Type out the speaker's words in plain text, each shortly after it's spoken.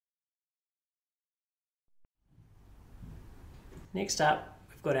Next up,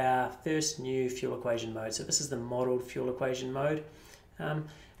 we've got our first new fuel equation mode. So this is the modelled fuel equation mode.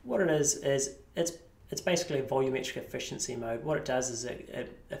 What it is it's basically a volumetric efficiency mode. What it does is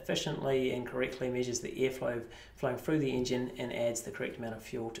it efficiently and correctly measures the airflow flowing through the engine and adds the correct amount of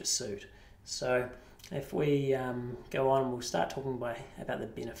fuel to suit. So if we go on, we'll start talking about the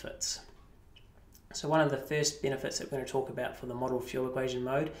benefits. So one of the first benefits that we're going to talk about for the modelled fuel equation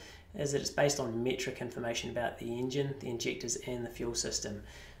mode is that it's based on metric information about the engine, the injectors and the fuel system.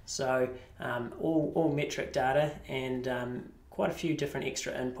 So all metric data and quite a few different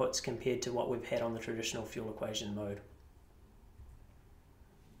extra inputs compared to what we've had on the traditional fuel equation mode.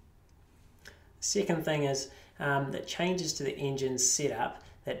 The second thing is that changes to the engine's setup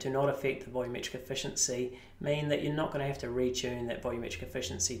that do not affect the volumetric efficiency mean that you're not going to have to retune that volumetric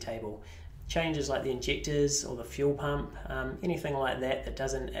efficiency table. Changes like the injectors or the fuel pump, anything like that that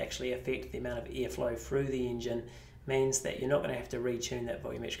doesn't actually affect the amount of airflow through the engine means that you're not going to have to retune that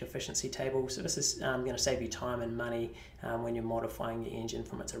volumetric efficiency table. So this is going to save you time and money when you're modifying your engine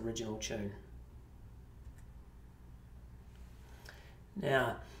from its original tune.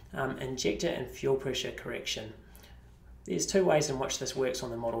 Now, injector and fuel pressure correction. There's two ways in which this works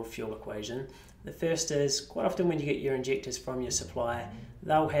on the modelled fuel equation. The first is, quite often when you get your injectors from your supplier,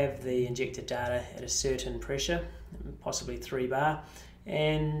 they'll have the injector data at a certain pressure, possibly 3 bar,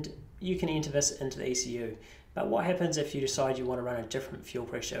 and you can enter this into the ECU. But what happens if you decide you want to run a different fuel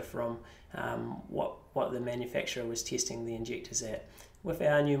pressure from what the manufacturer was testing the injectors at? With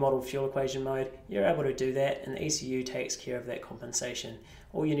our new model fuel equation mode, you're able to do that, and the ECU takes care of that compensation.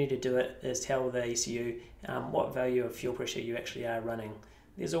 All you need to do is tell the ECU what value of fuel pressure you actually are running.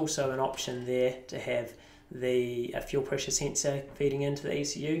 There's also an option there to have a fuel pressure sensor feeding into the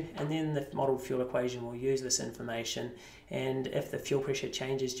ECU, and then the model fuel equation will use this information, and if the fuel pressure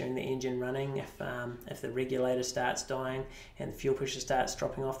changes during the engine running, if the regulator starts dying and the fuel pressure starts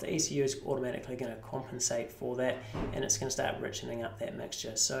dropping off, the ECU is automatically going to compensate for that, and it's going to start richening up that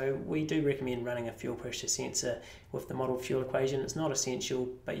mixture. So we do recommend running a fuel pressure sensor with the model fuel equation. It's not essential,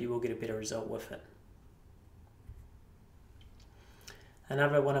 but you will get a better result with it.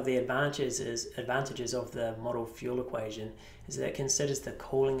 Another one of the advantages of the model fuel equation is that it considers the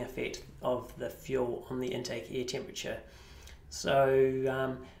cooling effect of the fuel on the intake air temperature.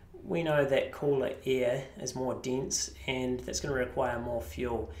 So we know that cooler air is more dense and that's going to require more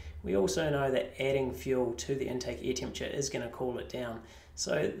fuel. We also know that adding fuel to the intake air temperature is going to cool it down.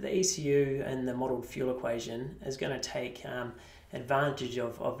 So the ECU and the modelled fuel equation is going to take advantage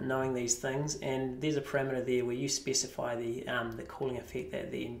of knowing these things, and there's a parameter there where you specify the cooling effect that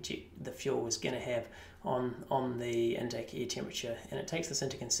the fuel is going to have on the intake air temperature, and it takes this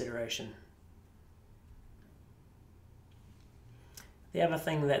into consideration. The other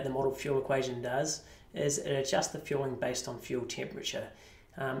thing that the model fuel equation does is it adjusts the fueling based on fuel temperature.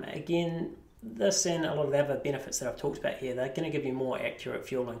 Again, this and a lot of the other benefits that I've talked about here, they're going to give you more accurate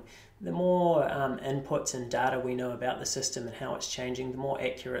fueling. The more inputs and data we know about the system and how it's changing, the more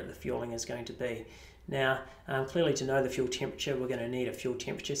accurate the fueling is going to be. Now, clearly to know the fuel temperature, we're going to need a fuel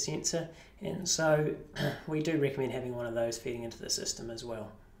temperature sensor, and so we do recommend having one of those feeding into the system as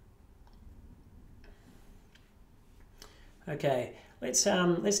well. Okay, let's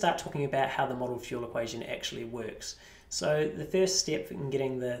start talking about how the model fuel equation actually works. So the first step in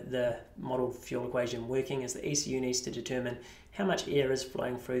getting the model fuel equation working is the ECU needs to determine how much air is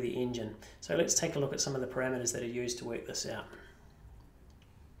flowing through the engine. So let's take a look at some of the parameters that are used to work this out.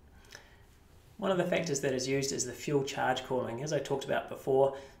 One of the factors that is used is the fuel charge cooling. As I talked about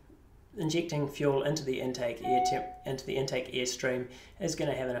before, injecting fuel into the intake air stream is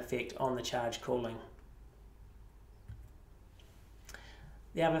going to have an effect on the charge cooling.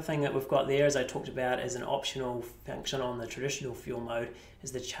 The other thing that we've got there, as I talked about, as an optional function on the traditional fuel mode,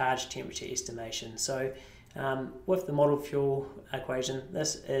 is the charge temperature estimation. So with the model fuel equation,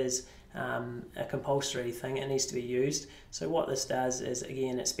 this is a compulsory thing. It needs to be used. So what this does is,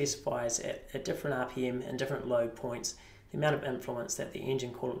 again, it specifies at different RPM and different load points the amount of influence that the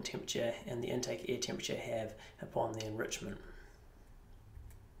engine coolant temperature and the intake air temperature have upon the enrichment.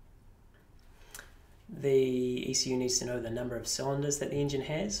 The ECU needs to know the number of cylinders that the engine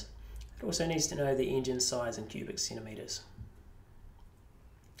has. It also needs to know the engine size in cubic centimetres.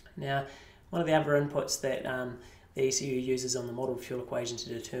 Now, one of the other inputs that the ECU uses on the model fuel equation to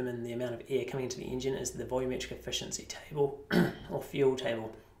determine the amount of air coming into the engine is the volumetric efficiency table or fuel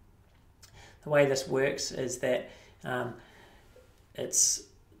table. The way this works is that it's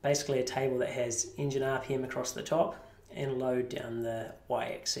basically a table that has engine RPM across the top and load down the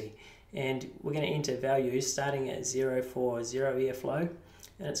y-axis. And we're going to enter values starting at 0 for zero airflow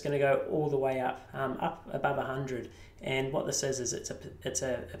and it's going to go all the way up, up above 100. And what this is it's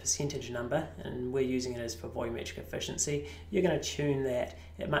a percentage number, and we're using it as for volumetric efficiency. You're going to tune that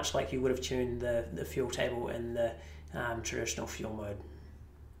much like you would have tuned the fuel table in the traditional fuel mode.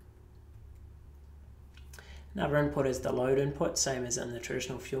 Another input is the load input, same as in the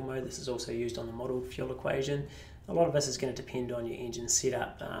traditional fuel mode. This is also used on the modeled fuel equation. A lot of this is going to depend on your engine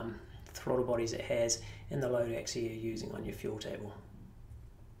setup, the throttle bodies it has, and the load actually you're using on your fuel table.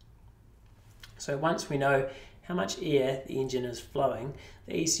 So once we know how much air the engine is flowing,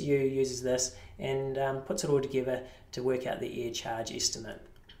 the ECU uses this and puts it all together to work out the air charge estimate.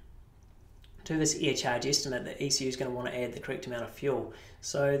 To this air charge estimate, the ECU is going to want to add the correct amount of fuel.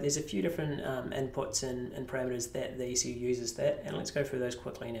 So there's a few different inputs and parameters that the ECU uses that, and let's go through those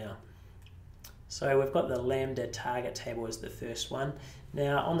quickly now. So we've got the lambda target table as the first one.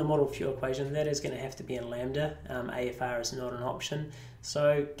 Now on the model fuel equation, that is going to have to be in lambda. AFR is not an option.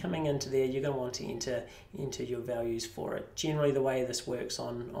 So coming into there, you're going to want to enter your values for it. Generally the way this works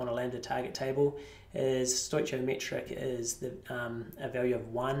on a lambda target table is stoichiometric is a value of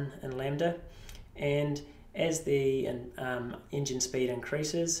 1 in lambda, and as the engine speed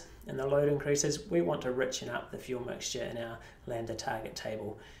increases and the load increases, we want to richen up the fuel mixture in our lambda target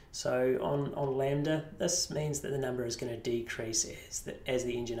table. So on lambda, this means that the number is going to decrease as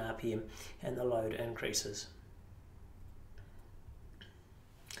the engine RPM and the load increases.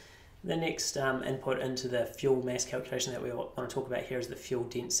 The next input into the fuel mass calculation that we want to talk about here is the fuel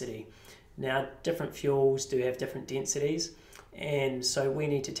density. Now, different fuels do have different densities, and so we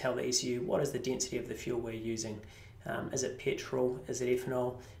need to tell the ECU what is the density of the fuel we're using. Is it petrol? Is it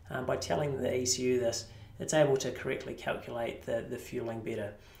ethanol? By telling the ECU this, it's able to correctly calculate the fueling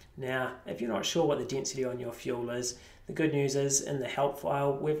better. Now, if you're not sure what the density on your fuel is, the good news is in the help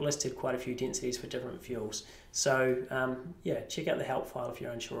file, we've listed quite a few densities for different fuels. So yeah, check out the help file if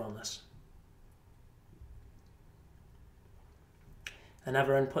you're unsure on this.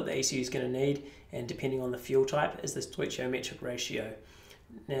 Another input the ECU is going to need, and depending on the fuel type, is the stoichiometric ratio.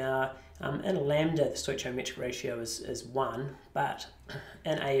 Now, in lambda, the stoichiometric ratio is 1, but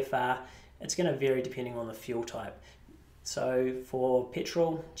in AFR, it's going to vary depending on the fuel type. So for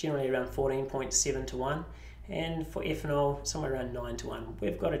petrol, generally around 14.7 to 1, and for ethanol, somewhere around 9 to 1.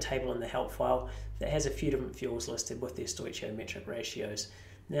 We've got a table in the help file that has a few different fuels listed with their stoichiometric ratios.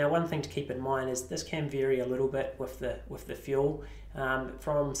 Now, one thing to keep in mind is this can vary a little bit with the fuel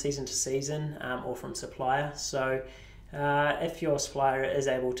from season to season or from supplier. So if your supplier is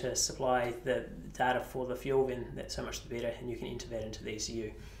able to supply the data for the fuel, then that's so much the better, and you can enter that into the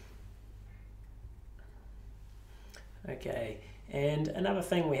ECU. Okay, and another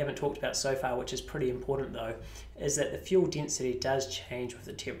thing we haven't talked about so far, which is pretty important though, is that the fuel density does change with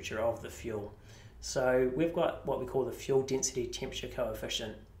the temperature of the fuel. So we've got what we call the fuel density temperature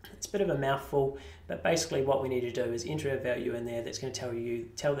coefficient. It's a bit of a mouthful, but basically what we need to do is enter a value in there that's going to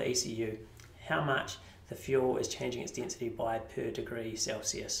tell the ECU how much the fuel is changing its density by per degree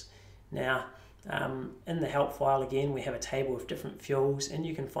Celsius. Now, in the help file again, we have a table of different fuels, and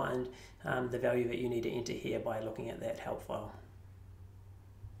you can find the value that you need to enter here by looking at that help file.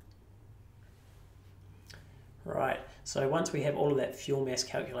 Right, so once we have all of that fuel mass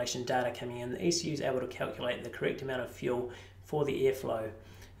calculation data coming in, the ECU is able to calculate the correct amount of fuel for the airflow,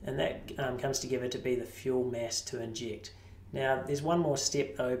 and that comes together to be the fuel mass to inject. Now, there's one more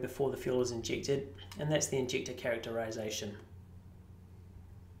step though before the fuel is injected, and that's the injector characterization.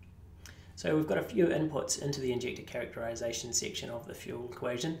 So we've got a few inputs into the injector characterization section of the fuel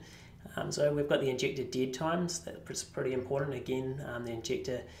equation. So we've got the injector dead times. That's pretty important. Again, the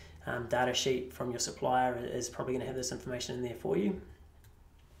injector data sheet from your supplier is probably going to have this information in there for you.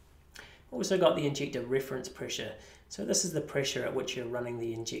 Also got the injector reference pressure. So this is the pressure at which you're running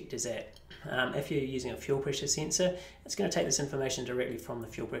the injectors at. If you're using a fuel pressure sensor, it's going to take this information directly from the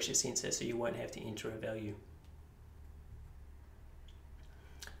fuel pressure sensor, so you won't have to enter a value.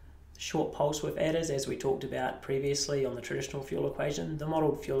 Short pulse width adders, as we talked about previously on the traditional fuel equation. The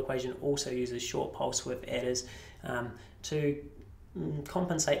modeled fuel equation also uses short pulse width adders to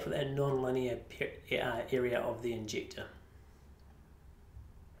compensate for that non-linear area of the injector.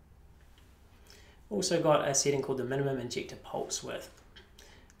 Also got a setting called the minimum injector pulse width.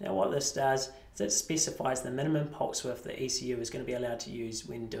 Now what this does is it specifies the minimum pulse width the ECU is going to be allowed to use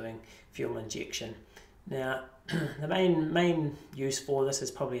when doing fuel injection. Now, the main use for this is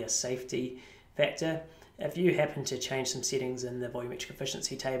probably a safety factor. If you happen to change some settings in the volumetric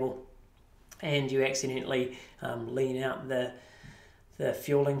efficiency table and you accidentally lean out the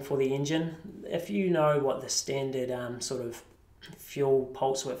fueling for the engine, if you know what the standard sort of fuel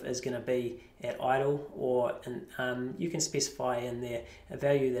pulse width is going to be at idle, or you can specify in there a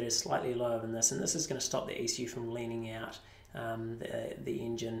value that is slightly lower than this, and this is going to stop the ECU from leaning out the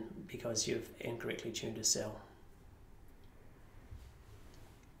engine because you've incorrectly tuned a cell.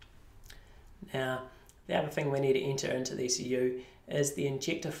 Now, the other thing we need to enter into the ECU is the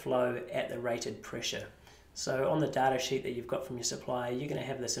injector flow at the rated pressure. So on the data sheet that you've got from your supplier, you're going to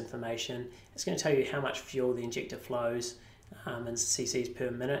have this information. It's going to tell you how much fuel the injector flows in cc's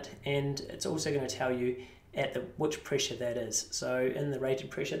per minute, and it's also going to tell you at which pressure that is. So in the rated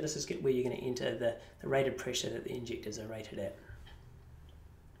pressure, this is where you're going to enter the rated pressure that the injectors are rated at.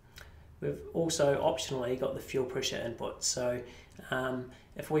 We've also optionally got the fuel pressure input. So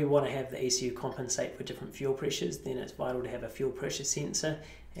if we want to have the ECU compensate for different fuel pressures, then it's vital to have a fuel pressure sensor,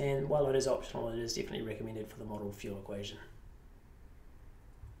 and while it is optional, it is definitely recommended for the model fuel equation.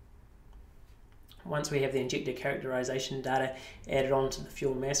 Once we have the injector characterization data added on to the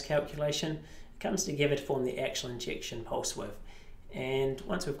fuel mass calculation, it comes together to form the actual injection pulse width. And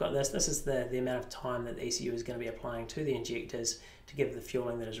once we've got this is the amount of time that the ECU is going to be applying to the injectors to give the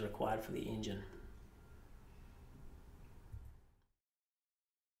fueling that is required for the engine.